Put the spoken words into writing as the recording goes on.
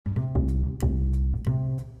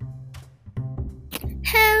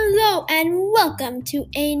Hello and welcome to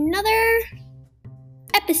another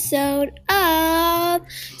episode of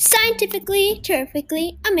Scientifically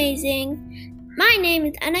Terrifically Amazing. My name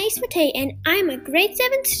is Anais Matei and I'm a grade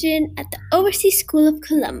 7 student at the Overseas School of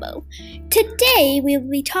Colombo. Today we will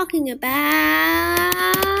be talking about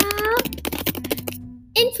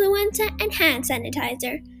influenza and hand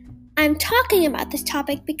sanitizer. I'm talking about this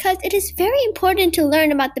topic because it is very important to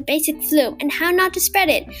learn about the basic flu and how not to spread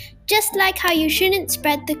it, just like how you shouldn't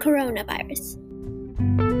spread the coronavirus.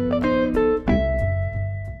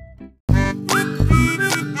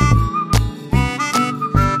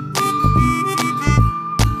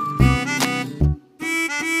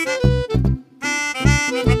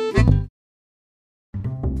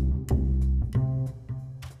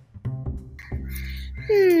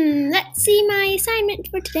 Let's see my assignment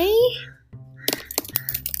for today.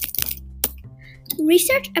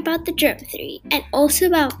 Research about the germ theory and also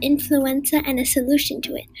about influenza and a solution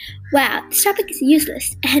to it. Wow, this topic is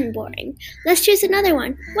useless and boring. Let's choose another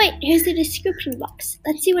one. Wait, here's the description box.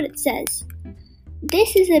 Let's see what it says.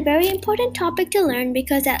 This is a very important topic to learn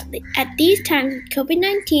because at these times with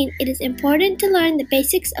COVID-19, it is important to learn the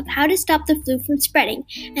basics of how to stop the flu from spreading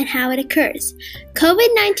and how it occurs.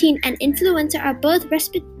 COVID-19 and influenza are both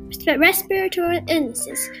respiratory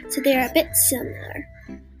illnesses, so they are a bit similar.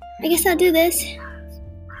 I guess I'll do this.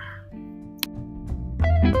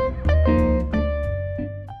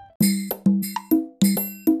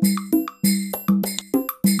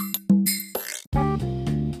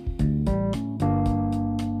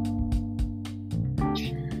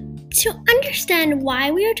 To understand why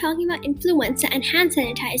we are talking about influenza and hand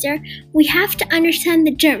sanitizer, we have to understand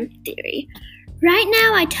the germ theory. Right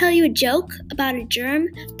now, I tell you a joke about a germ,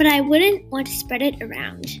 but I wouldn't want to spread it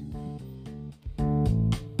around.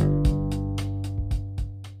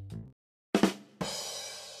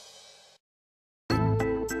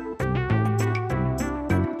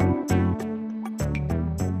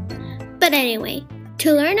 But anyway,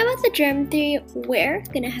 to learn about the germ theory, we're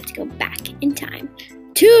gonna have to go back in time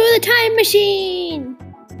to the time machine!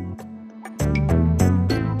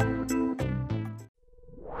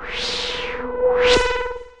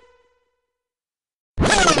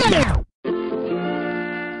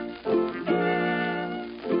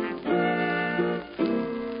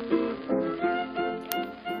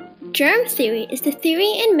 Germ theory is the theory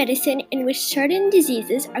in medicine in which certain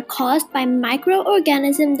diseases are caused by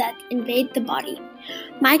microorganisms that invade the body.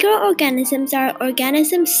 Microorganisms are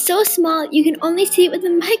organisms so small you can only see it with a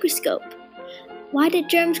microscope. Why did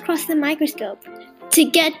germs cross the microscope? To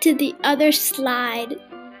get to the other slide.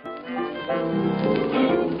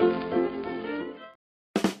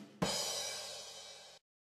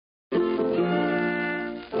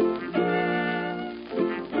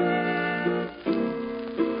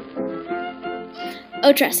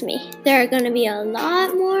 Oh, trust me, there are going to be a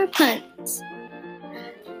lot more puns.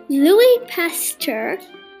 Louis Pasteur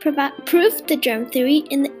proved the germ theory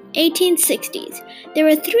in the 1860s. There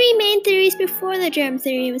were three main theories before the germ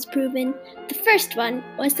theory was proven. The first one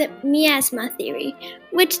was the miasma theory,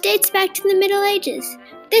 which dates back to the Middle Ages.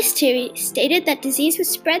 This theory stated that disease was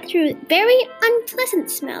spread through very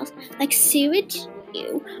unpleasant smells like sewage,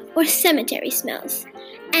 or cemetery smells.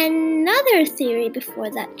 Another theory before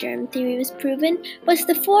that germ theory was proven was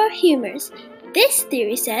the four humors. This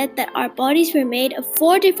theory said that our bodies were made of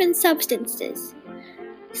 4 different substances.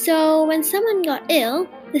 So when someone got ill,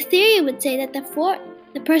 the theory would say that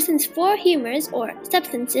the person's 4 humors or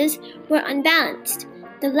substances were unbalanced.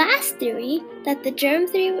 The last theory that the germ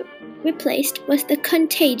theory replaced was the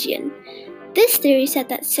contagion. This theory said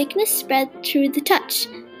that sickness spread through the touch.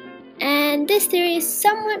 And this theory is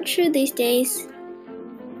somewhat true these days.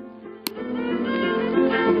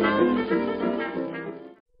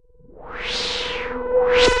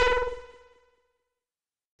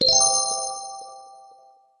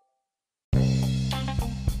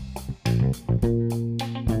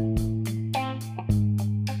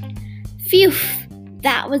 Phew,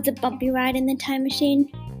 that was a bumpy ride in the time machine.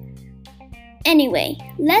 Anyway,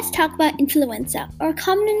 let's talk about influenza, or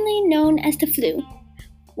commonly known as the flu.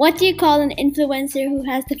 What do you call an influencer who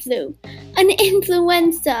has the flu? An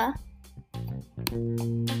influenza!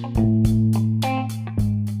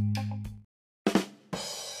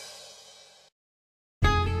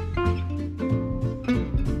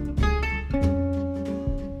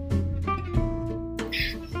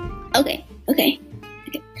 Okay.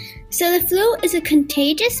 So the flu is a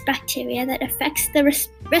contagious bacteria that affects the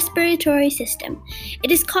respiratory system.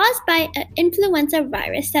 It is caused by an influenza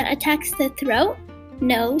virus that attacks the throat,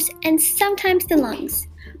 nose, and sometimes the lungs.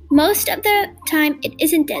 Most of the time, it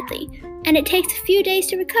isn't deadly, and it takes a few days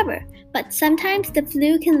to recover, but sometimes the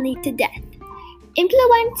flu can lead to death.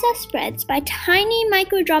 Influenza spreads by tiny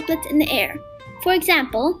microdroplets in the air. For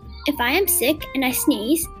example, if I am sick and I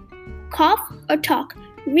sneeze, cough, or talk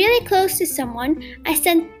really close to someone, I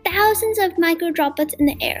send thousands of microdroplets in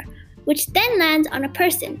the air, which then lands on a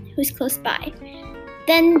person who's close by.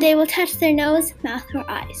 Then they will touch their nose, mouth, or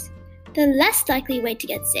eyes. The less likely way to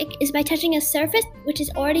get sick is by touching a surface which is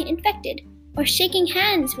already infected, or shaking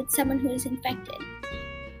hands with someone who is infected.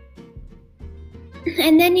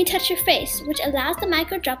 And then you touch your face, which allows the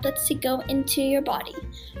microdroplets to go into your body.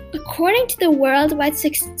 According to the worldwide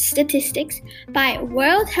statistics by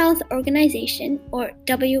World Health Organization, or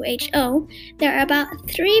WHO, there are about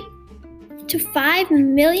 3 to 5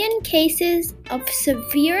 million cases of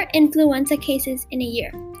severe influenza cases in a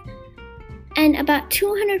year, and about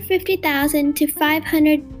 250,000 to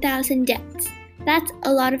 500,000 deaths. That's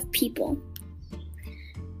a lot of people.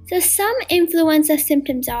 So some influenza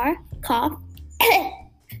symptoms are cough,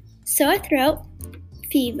 sore throat,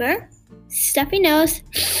 fever, stuffy nose,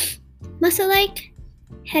 muscle ache,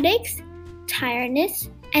 headaches, tiredness,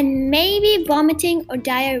 and maybe vomiting or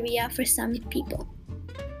diarrhea for some people.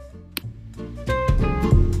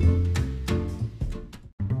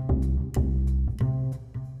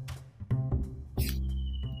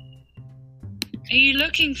 Are you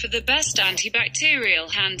looking for the best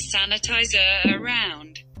antibacterial hand sanitizer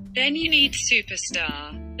around? Then you need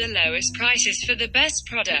Superstar. The lowest prices for the best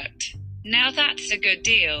product. Now that's a good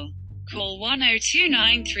deal. Call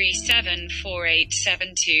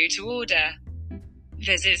 1029374872 to order.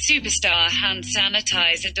 Visit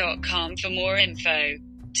superstarhandsanitizer.com for more info.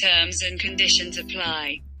 Terms and conditions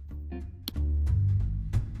apply.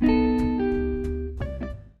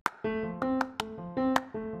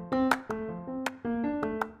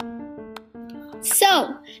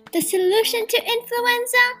 So, the solution to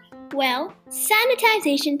influenza? Well,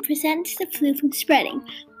 sanitization prevents the flu from spreading,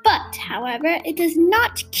 but, however, it does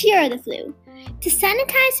not cure the flu. To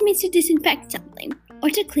sanitize means to disinfect something, or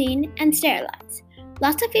to clean and sterilize.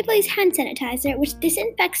 Lots of people use hand sanitizer, which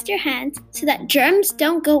disinfects your hands so that germs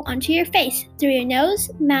don't go onto your face through your nose,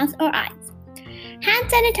 mouth, or eyes. Hand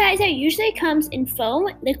sanitizer usually comes in foam,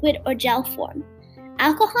 liquid, or gel form.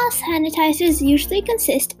 Alcohol sanitizers usually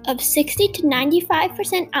consist of 60 to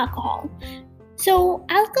 95% alcohol. So,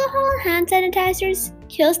 alcohol hand sanitizers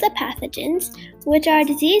kills the pathogens, which are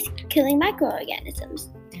disease-killing microorganisms.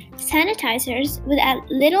 Sanitizers with as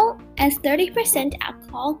little as 30%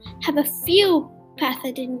 alcohol have a few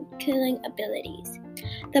pathogen-killing abilities.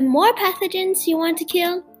 The more pathogens you want to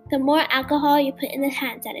kill, the more alcohol you put in the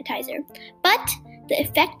hand sanitizer. But the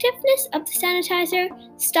effectiveness of the sanitizer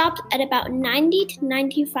stops at about 90 to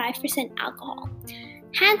 95% alcohol.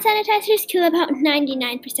 Hand sanitizers kill about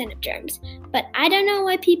 99% of germs, but I don't know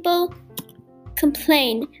why people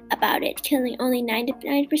complain about it killing only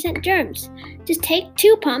 99% germs. Just take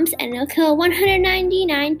 2 pumps and it'll kill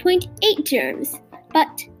 199.8 germs.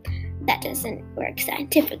 But that doesn't work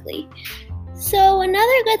scientifically. So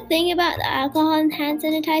another good thing about the alcohol in hand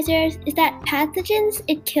sanitizers is that pathogens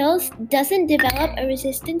it kills doesn't develop a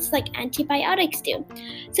resistance like antibiotics do.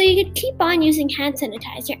 So you could keep on using hand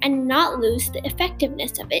sanitizer and not lose the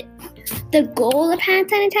effectiveness of it. The goal of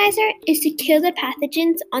hand sanitizer is to kill the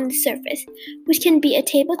pathogens on the surface, which can be a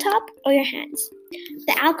tabletop or your hands.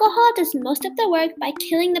 The alcohol does most of the work by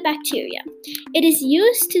killing the bacteria. It is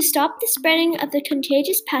used to stop the spreading of the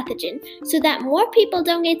contagious pathogen so that more people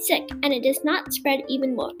don't get sick and it does not spread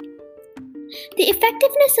even more. The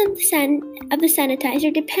effectiveness of the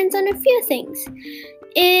sanitizer depends on a few things.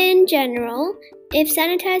 In general, if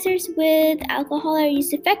sanitizers with alcohol are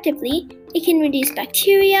used effectively, it can reduce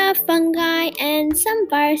bacteria, fungi, and some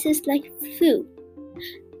viruses like flu.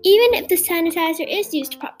 Even if the sanitizer is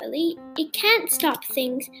used properly, it can't stop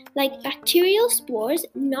things like bacterial spores,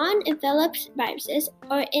 non-enveloped viruses,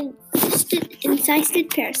 or encysted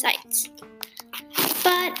parasites.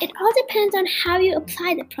 But it all depends on how you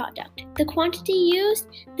apply the product, the quantity used,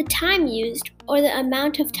 the time used, or the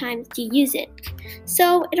amount of times you use it.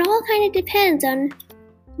 So it all kind of depends on,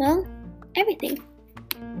 well, everything.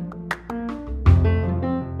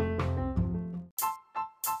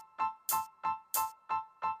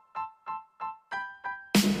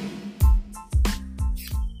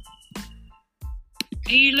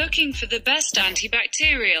 Are you looking for the best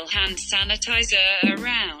antibacterial hand sanitizer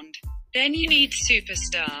around? Then you need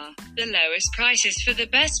Superstar. The lowest prices for the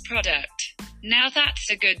best product. Now that's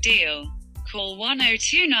a good deal. Call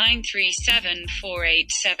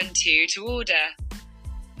 1029374872 to order.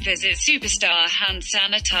 Visit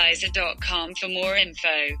superstarhandsanitizer.com for more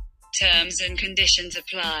info. Terms and conditions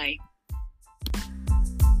apply.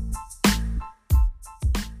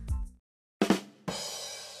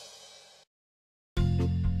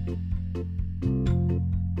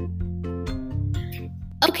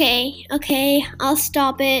 Okay, I'll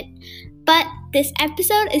stop it. But this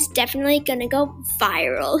episode is definitely gonna go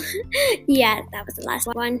viral. Yeah, that was the last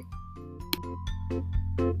one.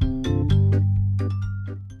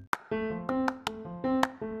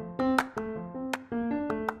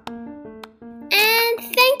 And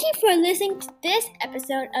thank you for listening to this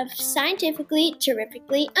episode of Scientifically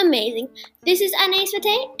Terrifically Amazing. This is Anais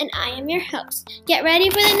Fateh, and I am your host. Get ready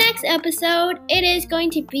for the next episode. It is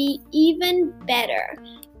going to be even better.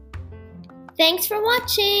 Thanks for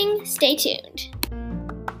watching. Stay tuned.